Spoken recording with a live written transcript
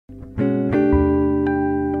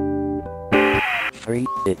Free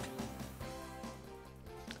It.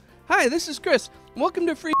 Hi, this is Chris. Welcome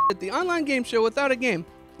to Free It, the online game show without a game.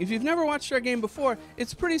 If you've never watched our game before,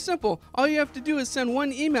 it's pretty simple. All you have to do is send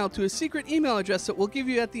one email to a secret email address that we'll give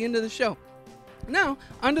you at the end of the show. Now,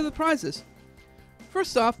 onto the prizes.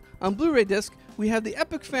 First off, on Blu-ray disc, we have the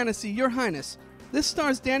epic fantasy Your Highness. This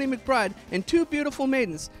stars Danny McBride and two beautiful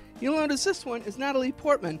maidens. You'll notice this one is Natalie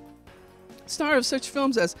Portman, star of such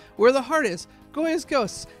films as Where the Heart Is, Goya's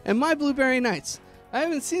Ghosts, and My Blueberry Nights. I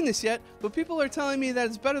haven't seen this yet, but people are telling me that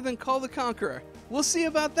it's better than Call the Conqueror. We'll see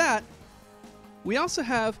about that. We also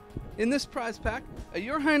have, in this prize pack, a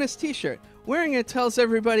Your Highness t-shirt. Wearing it tells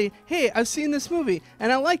everybody, hey, I've seen this movie, and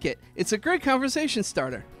I like it. It's a great conversation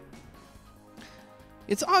starter.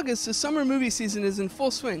 It's August, so summer movie season is in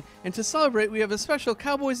full swing, and to celebrate, we have a special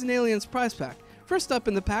Cowboys and Aliens prize pack. First up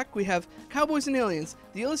in the pack, we have Cowboys and Aliens,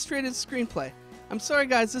 the illustrated screenplay. I'm sorry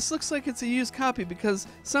guys, this looks like it's a used copy because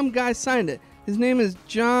some guy signed it. His name is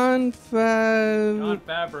Jon Favreau.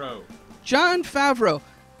 Jon Favreau.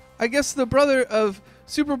 I guess the brother of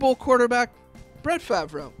Super Bowl quarterback Brett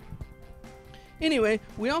Favreau. Anyway,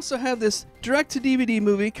 we also have this direct-to-DVD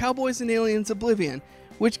movie, Cowboys and Aliens Oblivion,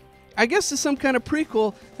 which I guess is some kind of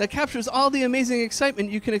prequel that captures all the amazing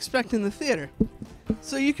excitement you can expect in the theater.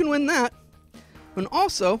 So you can win that. And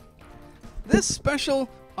also, this special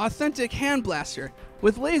authentic hand blaster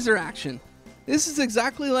with laser action. This is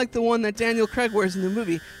exactly like the one that Daniel Craig wears in the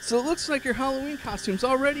movie, so it looks like your Halloween costume's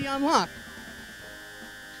already on lock.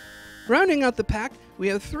 Rounding out the pack, we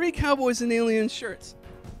have 3 Cowboys and Aliens shirts.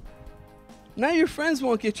 Now your friends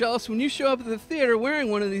won't get jealous when you show up at the theater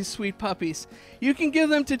wearing one of these sweet puppies. You can give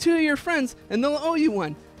them to 2 of your friends and they'll owe you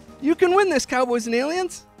one. You can win this, Cowboys and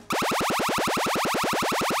Aliens!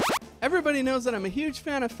 Everybody knows that I'm a huge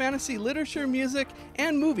fan of fantasy literature, music,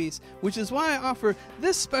 and movies, which is why I offer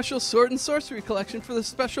this special Sword and Sorcery collection for the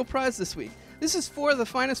special prize this week. This is 4 of the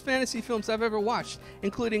finest fantasy films I've ever watched,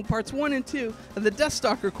 including parts 1 and 2 of the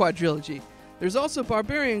Deathstalker quadrilogy. There's also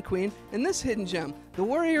Barbarian Queen and this hidden gem, The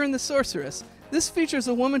Warrior and the Sorceress. This features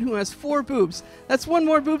a woman who has 4 boobs. That's 1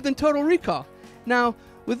 more boob than Total Recall. Now,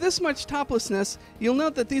 with this much toplessness, you'll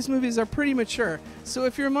note that these movies are pretty mature, so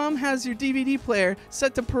if your mom has your DVD player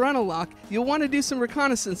set to parental lock, you'll want to do some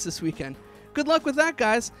reconnaissance this weekend. Good luck with that,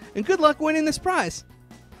 guys, and good luck winning this prize!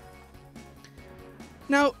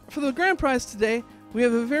 Now, for the grand prize today, we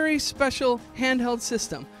have a very special handheld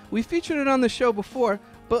system. We featured it on the show before,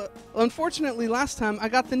 but unfortunately last time I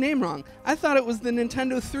got the name wrong. I thought it was the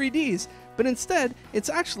Nintendo 3DS, but instead, it's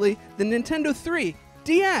actually the Nintendo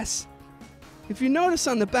 3DS. If you notice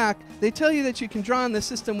on the back, they tell you that you can draw on the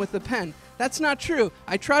system with a pen. That's not true.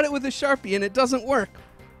 I tried it with a Sharpie and it doesn't work.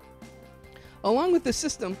 Along with the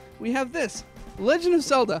system, we have this, Legend of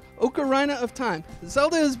Zelda, Ocarina of Time.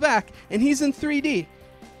 Zelda is back and he's in 3D.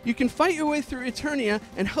 You can fight your way through Eternia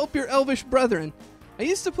and help your elvish brethren. I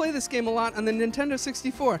used to play this game a lot on the Nintendo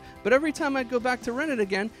 64, but every time I'd go back to rent it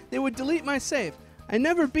again, they would delete my save. I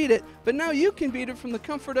never beat it, but now you can beat it from the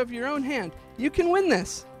comfort of your own hand. You can win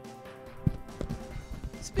this.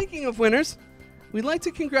 Speaking of winners, we'd like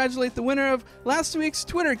to congratulate the winner of last week's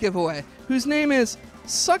Twitter giveaway, whose name is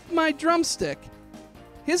Suck My Drumstick.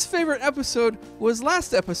 His favorite episode was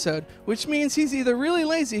last episode, which means he's either really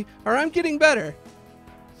lazy or I'm getting better.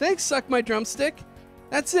 Thanks, Suck My Drumstick.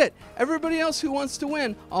 That's it. Everybody else who wants to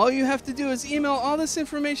win, all you have to do is email all this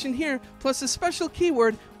information here, plus a special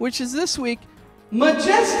keyword, which is this week,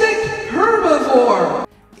 Majestic Herbivore.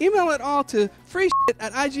 Email it all to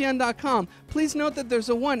freeshit@ign.com. Please note that there's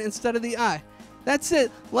a 1 instead of the I. That's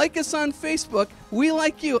it. Like us on Facebook. We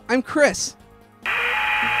like you. I'm Chris.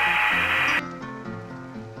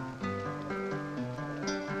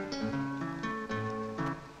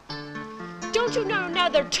 Don't you know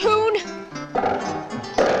another tune?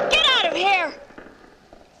 Get out of here!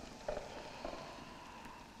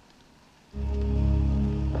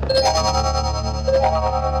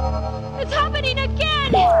 It's happening again!